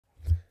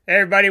Hey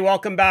everybody,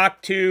 welcome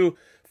back to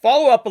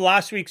follow up of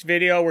last week's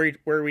video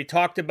where we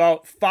talked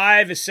about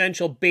 5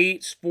 essential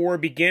baits for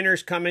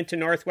beginners coming to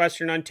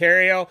Northwestern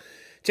Ontario.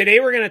 Today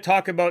we're going to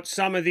talk about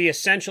some of the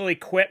essential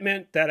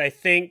equipment that I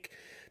think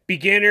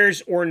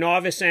beginners or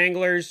novice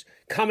anglers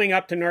coming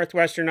up to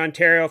Northwestern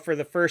Ontario for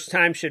the first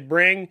time should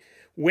bring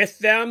with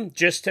them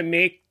just to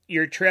make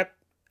your trip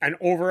an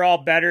overall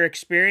better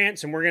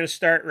experience. And we're going to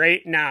start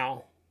right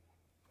now.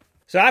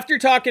 So after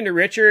talking to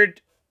Richard,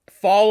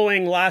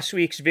 following last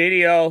week's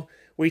video,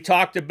 we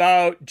talked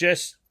about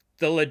just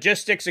the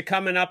logistics of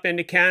coming up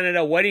into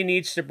Canada, what he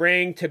needs to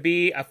bring to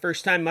be a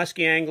first-time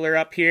musky angler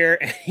up here.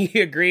 And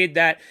he agreed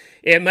that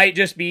it might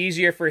just be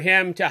easier for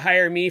him to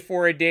hire me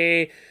for a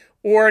day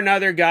or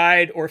another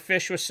guide or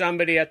fish with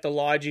somebody at the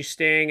lodge he's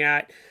staying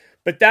at.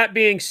 But that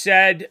being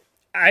said,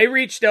 I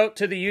reached out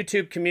to the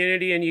YouTube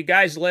community and you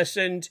guys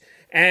listened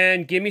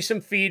and give me some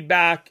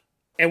feedback.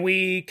 And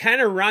we kind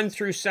of run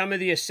through some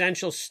of the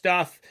essential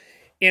stuff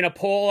in a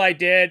poll I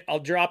did. I'll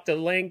drop the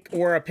link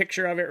or a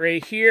picture of it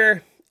right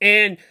here.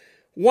 And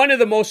one of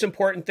the most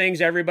important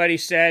things everybody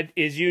said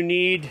is you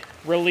need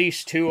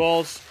release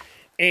tools.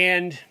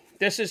 And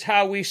this is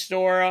how we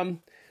store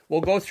them.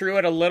 We'll go through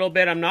it a little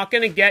bit. I'm not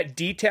going to get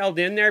detailed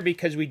in there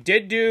because we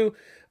did do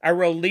a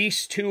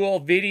release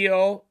tool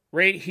video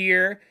right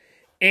here.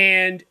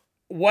 And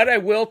what I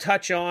will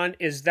touch on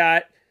is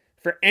that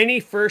for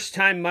any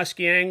first-time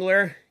musky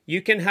angler,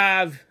 you can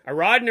have a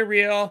rod and a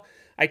reel.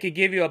 I could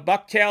give you a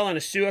bucktail and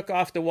a suic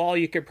off the wall.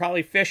 You could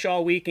probably fish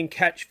all week and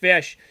catch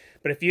fish.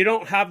 But if you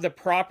don't have the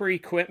proper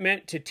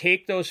equipment to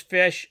take those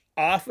fish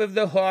off of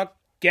the hook,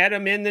 get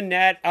them in the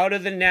net, out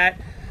of the net,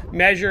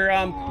 measure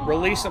them,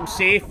 release them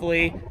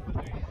safely,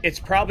 it's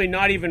probably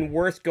not even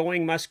worth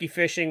going musky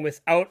fishing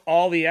without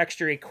all the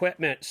extra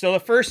equipment. So the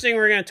first thing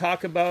we're going to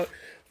talk about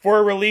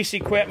for release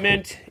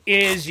equipment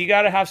is you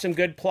got to have some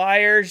good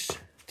pliers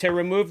to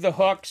remove the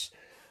hooks.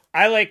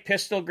 I like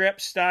pistol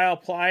grip style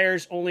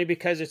pliers only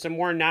because it's a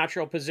more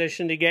natural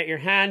position to get your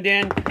hand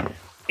in.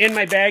 In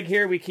my bag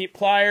here, we keep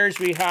pliers.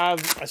 We have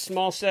a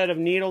small set of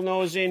needle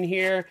nose in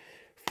here.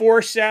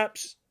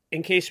 Forceps,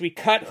 in case we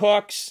cut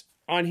hooks.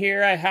 On here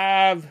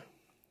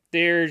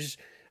there's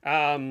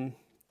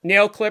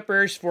nail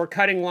clippers for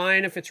cutting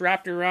line if it's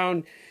wrapped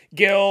around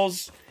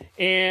gills.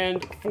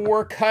 And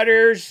for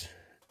cutters,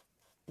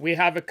 we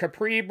have a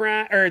Capri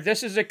brand, or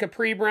this is a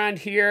Capri brand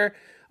here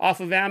off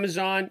of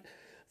Amazon.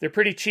 They're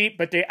pretty cheap,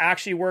 but they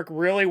actually work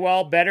really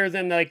well, better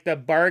than like the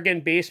bargain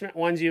basement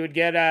ones you would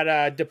get at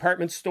a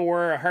department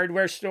store or a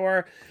hardware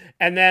store.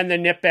 And then the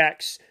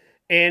Nip-X.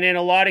 And in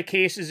a lot of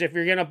cases, if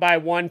you're going to buy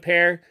one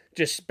pair,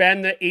 just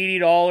spend the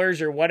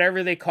 $80 or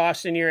whatever they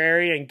cost in your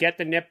area and get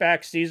the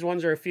Nip-X. These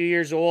ones are a few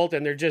years old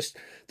and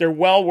they're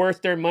well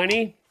worth their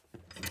money.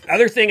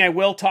 Other thing I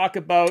will talk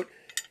about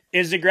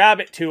is the grab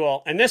it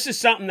tool. And this is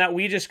something that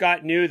we just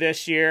got new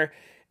this year.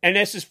 And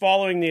this is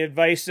following the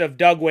advice of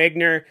Doug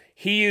Wagner.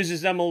 He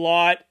uses them a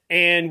lot,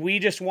 and we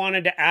just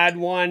wanted to add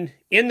one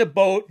in the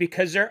boat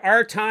because there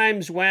are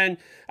times when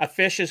a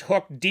fish is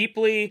hooked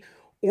deeply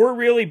or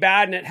really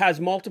bad and it has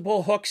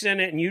multiple hooks in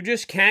it and you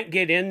just can't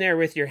get in there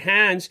with your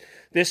hands.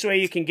 This way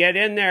you can get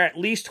in there, at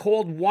least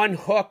hold one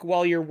hook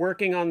while you're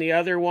working on the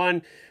other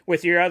one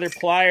with your other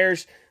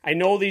pliers. I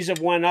know these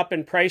have went up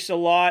in price a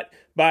lot,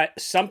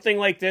 but something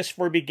like this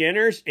for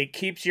beginners, it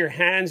keeps your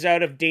hands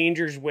out of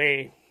danger's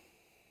way.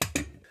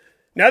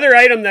 Another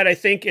item that I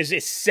think is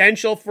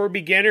essential for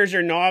beginners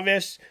or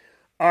novice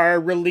are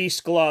release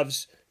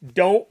gloves.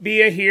 Don't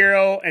be a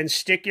hero and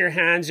stick your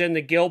hands in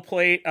the gill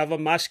plate of a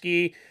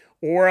muskie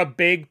or a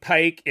big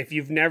pike if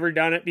you've never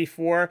done it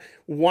before.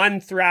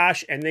 One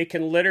thrash and they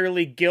can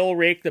literally gill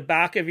rake the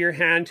back of your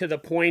hand to the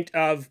point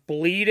of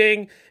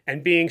bleeding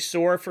and being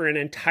sore for an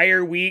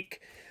entire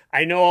week.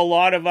 I know a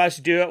lot of us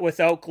do it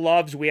without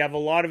gloves. We have a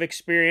lot of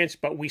experience,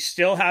 but we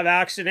still have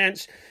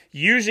accidents.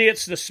 Usually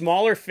it's the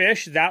smaller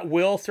fish that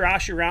will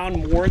thrash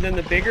around more than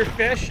the bigger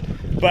fish,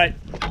 but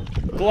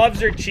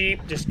gloves are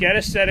cheap. Just get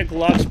a set of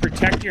gloves,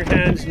 protect your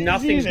hands.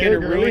 Nothing's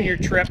going to ruin your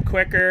trip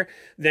quicker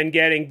than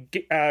getting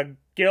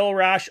gill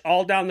rash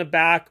all down the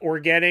back or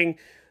getting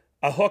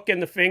a hook in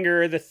the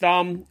finger or the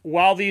thumb.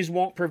 While these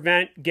won't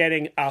prevent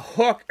getting a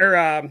hook or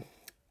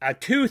a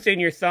tooth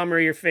in your thumb or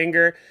your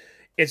finger,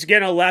 it's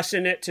going to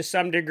lessen it to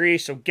some degree,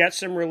 so get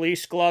some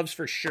release gloves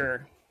for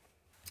sure.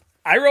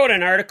 I wrote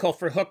an article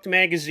for Hooked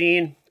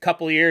Magazine a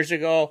couple years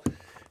ago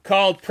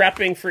called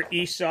Prepping for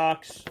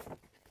E-Socks.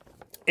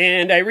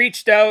 And I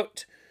reached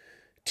out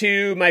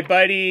to my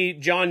buddy,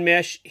 John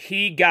Mish.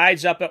 He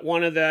guides up at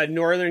one of the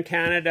Northern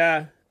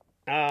Canada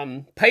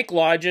pike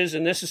lodges,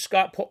 and this is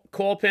Scott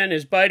Colpin,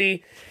 his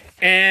buddy.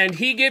 And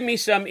he gave me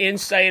some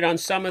insight on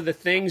some of the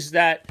things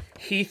that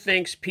he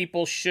thinks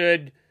people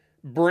should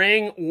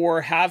bring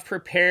or have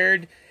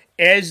prepared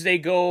as they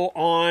go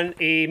on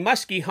a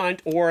muskie hunt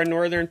or a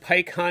northern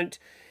pike hunt.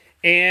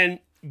 And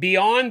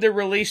beyond the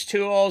release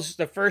tools,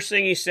 the first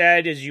thing he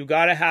said is you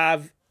got to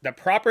have the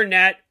proper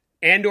net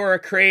and or a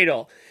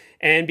cradle.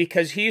 And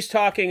because he's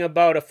talking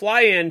about a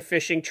fly-in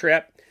fishing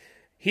trip,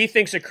 he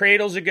thinks a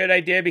cradle's a good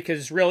idea because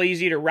it's real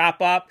easy to wrap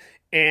up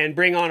and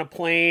bring on a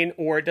plane,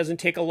 or it doesn't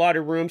take a lot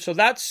of room. So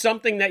that's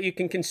something that you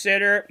can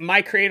consider.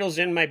 My cradle's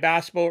in my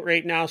bass boat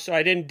right now, so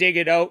I didn't dig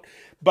it out.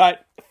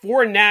 But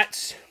for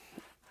nets,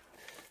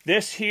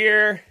 this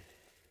here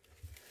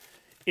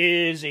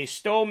is a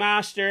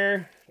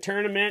Stowmaster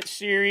Tournament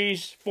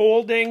Series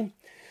folding.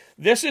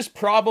 This is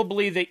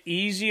probably the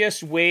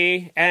easiest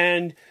way,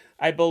 and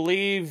I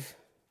believe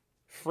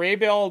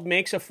Frabill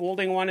makes a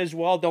folding one as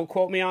well. Don't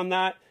quote me on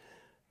that.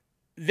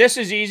 This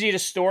is easy to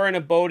store in a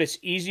boat. It's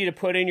easy to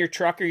put in your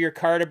truck or your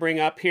car to bring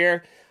up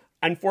here.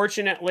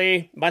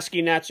 Unfortunately,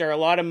 musky nets are a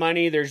lot of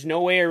money. There's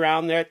no way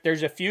around that.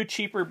 There's a few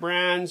cheaper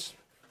brands.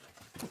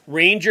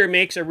 Ranger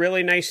makes a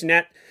really nice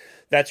net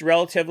that's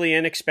relatively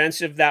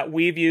inexpensive that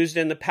we've used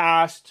in the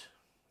past.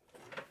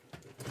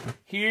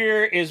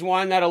 Here is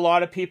one that a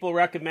lot of people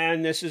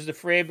recommend. This is the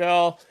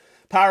Frabill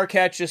Power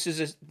Catch. This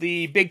is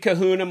the Big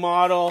Kahuna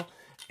model,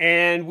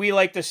 and we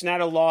like this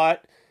net a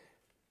lot.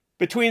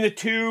 Between the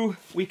two,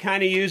 we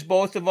kind of use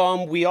both of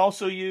them. We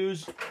also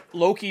use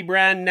Loki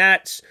brand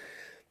nets.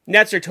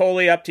 Nets are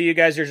totally up to you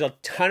guys. There's a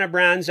ton of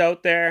brands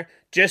out there.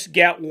 Just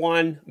get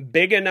one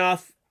big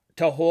enough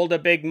to hold a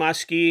big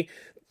muskie.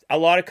 A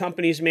lot of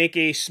companies make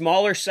a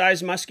smaller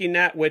size muskie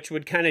net, which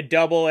would kind of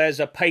double as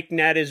a pike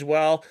net as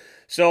well.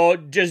 So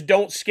just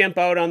don't skimp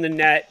out on the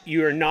net.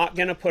 You are not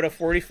going to put a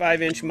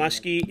 45-inch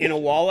muskie in a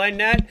walleye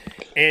net.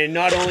 And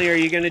not only are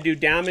you going to do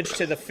damage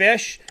to the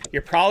fish,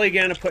 you're probably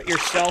going to put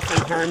yourself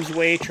in harm's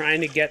way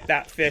trying to get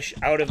that fish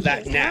out of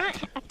that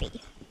net.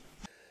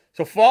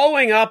 So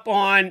following up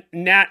on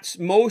nets,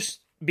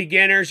 most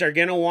beginners are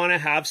going to want to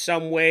have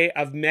some way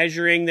of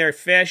measuring their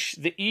fish.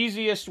 The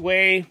easiest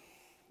way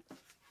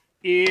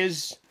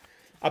is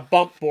a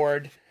bump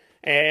board.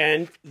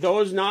 And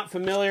those not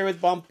familiar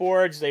with bump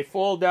boards, they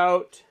fold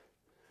out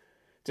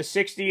to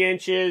 60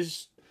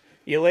 inches.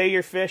 You lay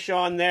your fish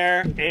on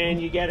there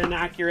and you get an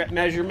accurate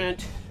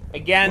measurement.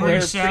 Again,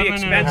 they're pretty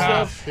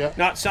expensive. Yep.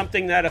 Not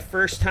something that a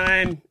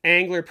first-time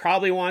angler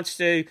probably wants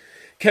to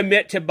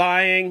commit to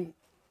buying.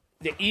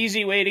 The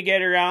easy way to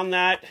get around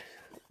that,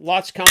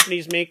 lots of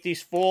companies make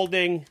these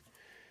folding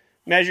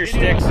measure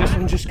sticks. This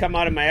one just come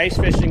out of my ice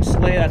fishing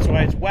sleigh. That's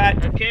why it's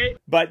wet. Okay.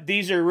 But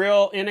these are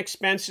real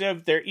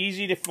inexpensive. They're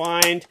easy to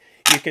find.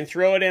 You can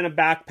throw it in a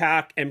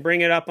backpack and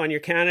bring it up on your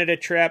Canada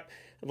trip.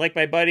 Like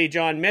my buddy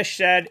John Mish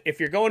said, if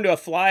you're going to a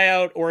fly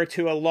out or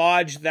to a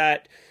lodge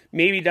that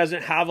maybe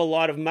doesn't have a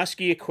lot of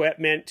musky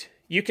equipment,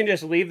 you can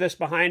just leave this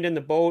behind in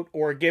the boat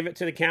or give it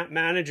to the camp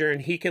manager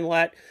and he can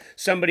let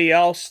somebody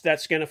else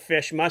that's going to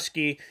fish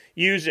musky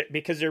use it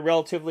because they're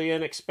relatively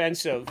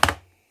inexpensive.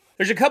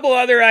 There's a couple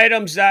other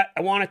items that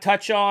I want to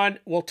touch on.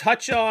 We'll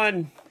touch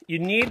on, you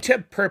need to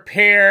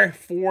prepare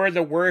for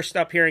the worst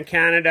up here in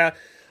Canada.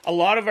 A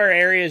lot of our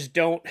areas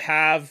don't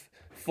have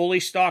fully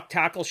stocked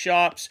tackle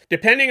shops.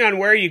 Depending on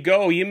where you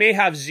go, you may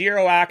have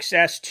zero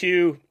access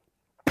to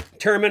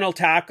terminal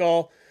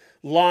tackle,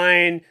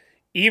 line,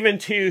 even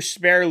to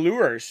spare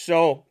lures.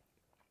 So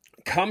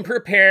come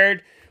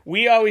prepared.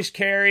 We always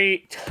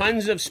carry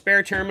tons of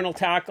spare terminal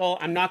tackle.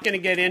 I'm not going to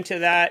get into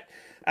that.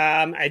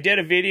 I did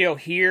a video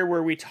here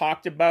where we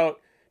talked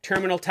about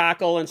terminal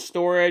tackle and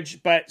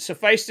storage, but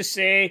suffice to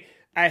say,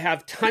 I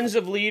have tons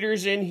of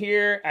leaders in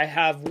here. I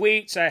have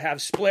weights, I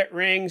have split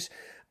rings,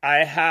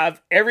 I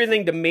have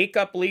everything to make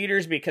up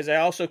leaders because I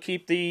also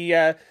keep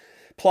the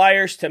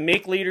pliers to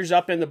make leaders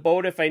up in the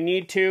boat if I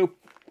need to.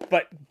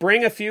 But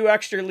bring a few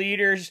extra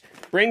leaders,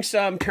 bring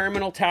some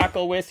terminal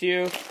tackle with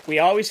you. We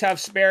always have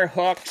spare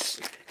hooks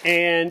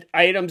and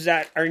items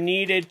that are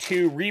needed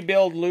to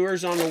rebuild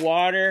lures on the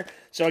water.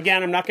 So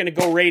again, I'm not going to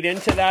go right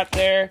into that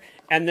there.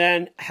 And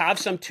then have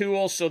some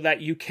tools so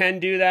that you can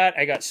do that.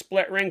 I got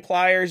split ring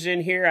pliers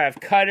in here. I have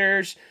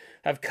cutters.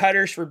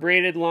 For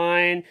braided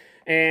line.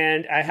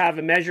 And I have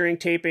a measuring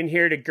tape in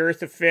here to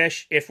girth a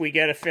fish if we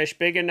get a fish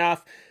big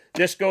enough.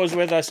 This goes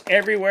with us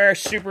everywhere,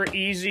 super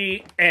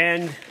easy.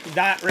 And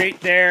that right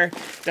there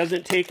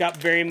doesn't take up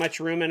very much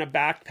room in a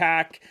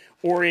backpack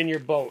or in your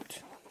boat.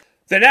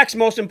 The next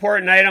most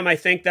important item I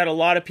think that a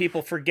lot of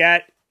people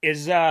forget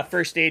is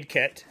first aid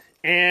kit.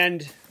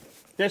 And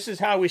this is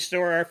how we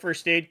store our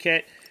first aid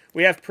kit.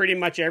 We have pretty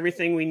much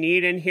everything we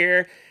need in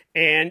here.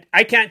 And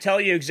I can't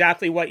tell you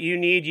exactly what you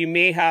need. You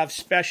may have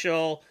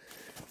special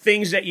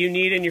things that you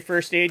need in your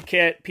first aid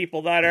kit.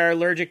 People that are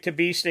allergic to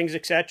bee stings,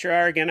 etc.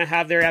 are going to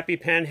have their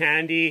EpiPen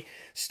handy,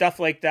 stuff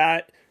like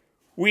that.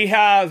 We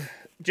have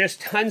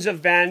just tons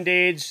of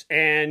Band-Aids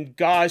and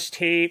gauze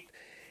tape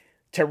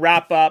to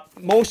wrap up.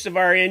 Most of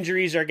our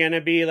injuries are going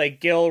to be like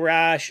gill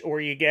rash,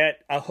 or you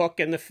get a hook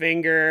in the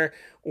finger,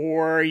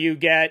 or you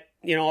get,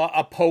 you know,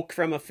 a poke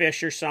from a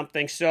fish or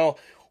something. So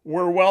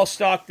we're well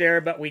stocked there,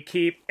 but we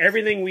keep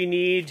everything we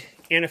need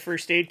in a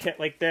first aid kit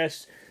like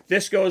this.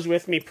 This goes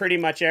with me pretty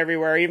much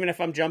everywhere. Even if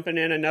I'm jumping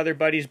in another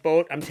buddy's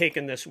boat, I'm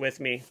taking this with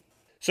me.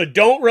 So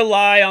don't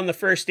rely on the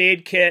first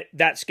aid kit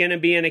that's going to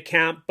be in a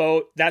camp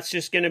boat. That's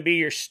just going to be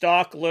your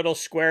stock little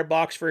square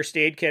box first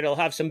aid kit. It'll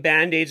have some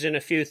Band-Aids and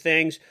a few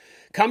things.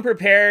 come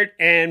prepared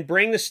and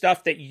bring the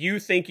stuff that you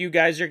think you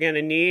guys are going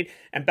to need.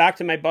 And back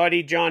to my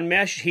buddy John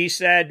Mish, he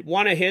said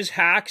one of his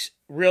hacks,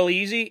 real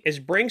easy, is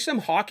bring some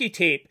hockey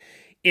tape.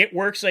 It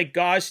works like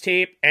gauze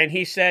tape. And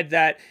he said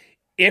that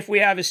if we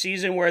have a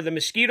season where the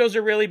mosquitoes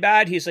are really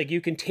bad, he's like,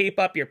 you can tape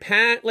up your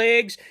pant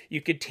legs,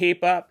 you could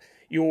tape up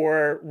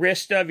your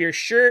wrist of your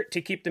shirt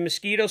to keep the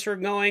mosquitoes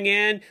from going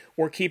in,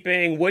 or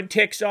keeping wood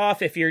ticks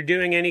off if you're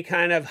doing any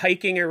kind of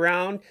hiking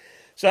around.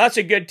 So that's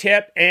a good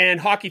tip, and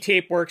hockey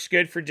tape works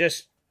good for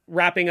just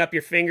wrapping up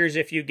your fingers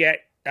if you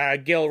get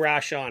gill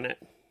rash on it.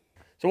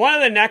 So one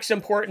of the next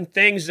important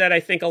things that I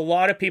think a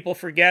lot of people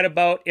forget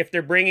about if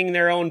they're bringing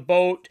their own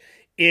boat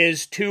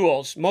is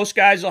tools. Most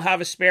guys will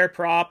have a spare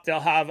prop, they'll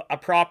have a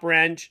prop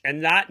wrench,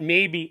 and that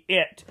may be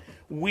it.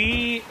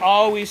 We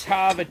always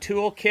have a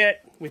tool kit.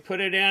 We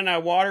put it in a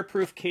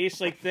waterproof case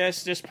like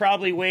this. This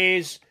probably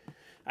weighs,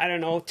 I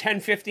don't know, 10,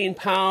 15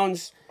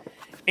 pounds.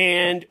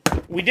 And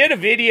we did a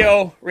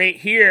video right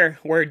here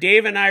where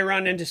Dave and I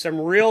run into some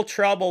real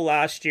trouble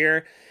last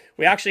year.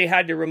 We actually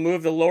had to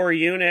remove the lower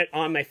unit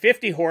on my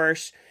 50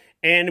 horse,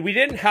 and we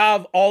didn't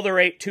have all the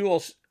right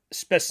tools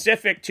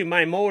specific to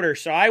my motor.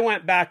 So I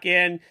went back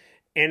in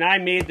and I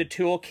made the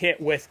tool kit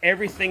with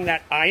everything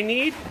that I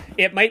need.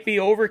 It might be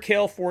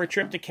overkill for a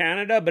trip to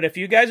Canada, but if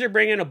you guys are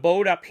bringing a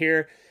boat up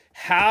here,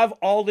 have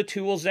all the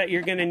tools that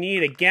you're going to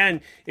need.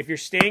 Again, if you're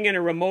staying in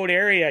a remote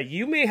area,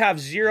 you may have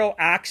zero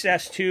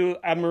access to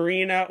a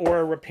marina or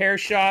a repair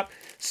shop.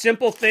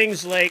 Simple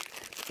things like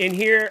in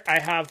here, I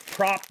have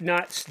prop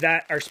nuts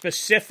that are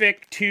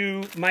specific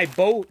to my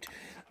boat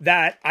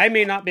that I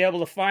may not be able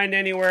to find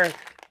anywhere.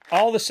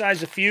 All the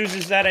size of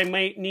fuses that I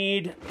might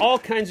need, all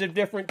kinds of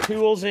different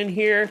tools in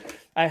here.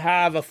 I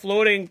have a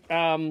floating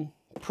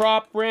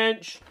prop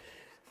wrench.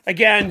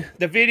 Again,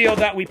 the video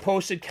that we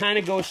posted kind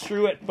of goes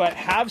through it, but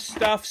have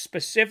stuff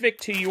specific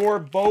to your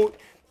boat,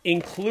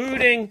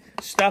 including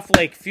stuff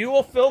like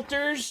fuel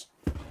filters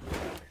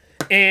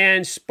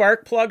and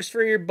spark plugs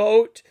for your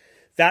boat.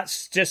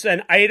 That's just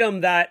an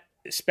item that,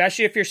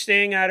 especially if you're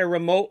staying at a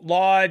remote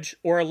lodge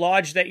or a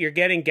lodge that you're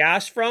getting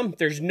gas from,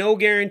 there's no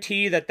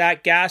guarantee that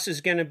that gas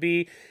is going to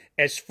be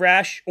as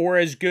fresh or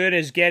as good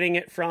as getting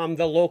it from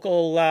the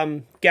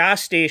local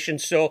gas station.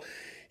 So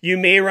you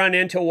may run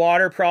into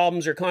water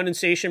problems or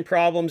condensation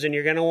problems, and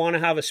you're going to want to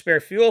have a spare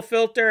fuel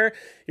filter.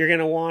 You're going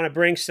to want to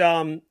bring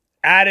some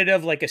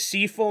additive like a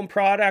seafoam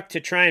product to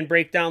try and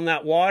break down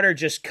that water.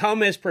 Just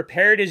come as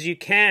prepared as you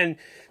can,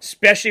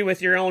 especially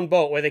with your own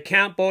boat. With a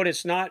camp boat,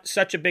 it's not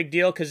such a big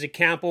deal because the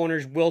camp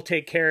owners will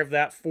take care of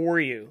that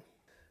for you.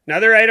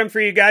 Another item for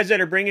you guys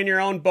that are bringing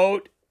your own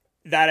boat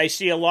that I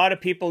see a lot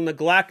of people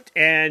neglect,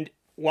 and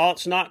while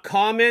it's not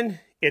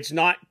common, it's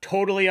not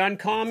totally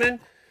uncommon.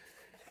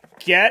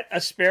 Get a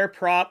spare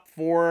prop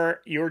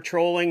for your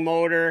trolling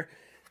motor.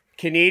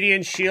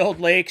 Canadian Shield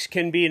lakes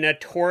can be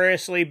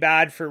notoriously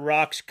bad for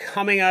rocks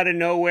coming out of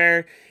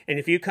nowhere. And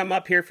if you come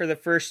up here for the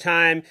first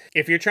time,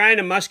 if you're trying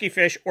to musky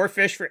fish or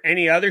fish for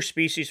any other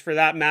species for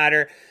that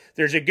matter,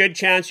 there's a good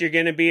chance you're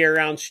going to be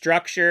around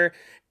structure,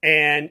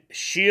 and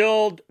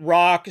shield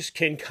rocks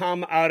can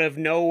come out of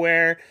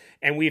nowhere.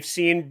 And we've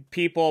seen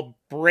people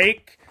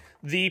break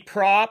the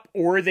prop,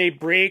 or they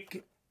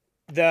break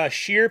the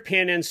shear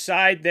pin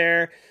inside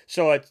there.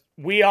 So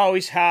we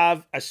always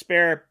have a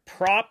spare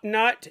prop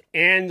nut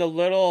and the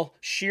little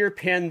shear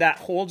pin that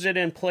holds it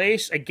in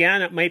place.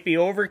 Again, it might be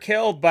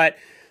overkill, but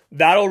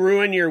that'll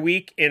ruin your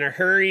week in a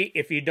hurry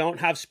if you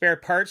don't have spare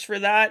parts for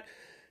that.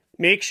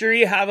 Make sure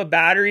you have a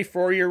battery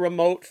for your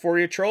remote for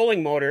your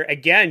trolling motor.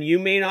 Again, you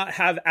may not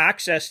have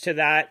access to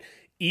that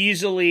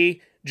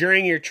easily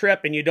during your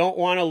trip, and you don't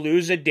want to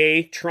lose a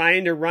day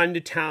trying to run to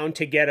town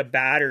to get a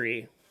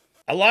battery.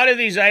 A lot of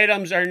these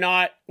items are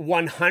not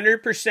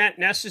 100%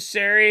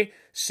 necessary.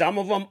 Some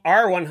of them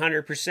are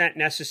 100%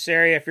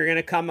 necessary if you're going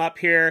to come up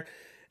here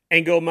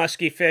and go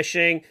musky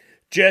fishing.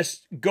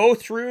 Just go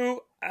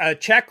through a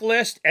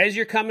checklist as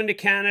you're coming to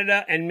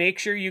Canada and make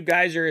sure you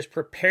guys are as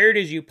prepared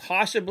as you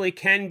possibly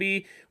can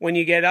be when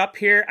you get up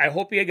here. I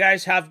hope you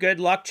guys have good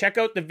luck. Check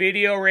out the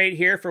video right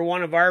here for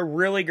one of our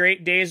really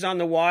great days on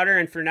the water.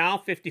 And for now,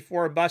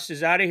 54 Bus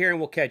is out of here, and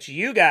we'll catch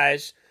you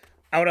guys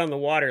out on the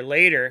water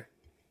later.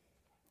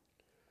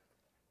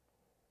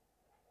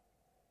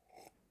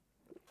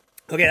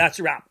 Okay, that's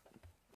a wrap.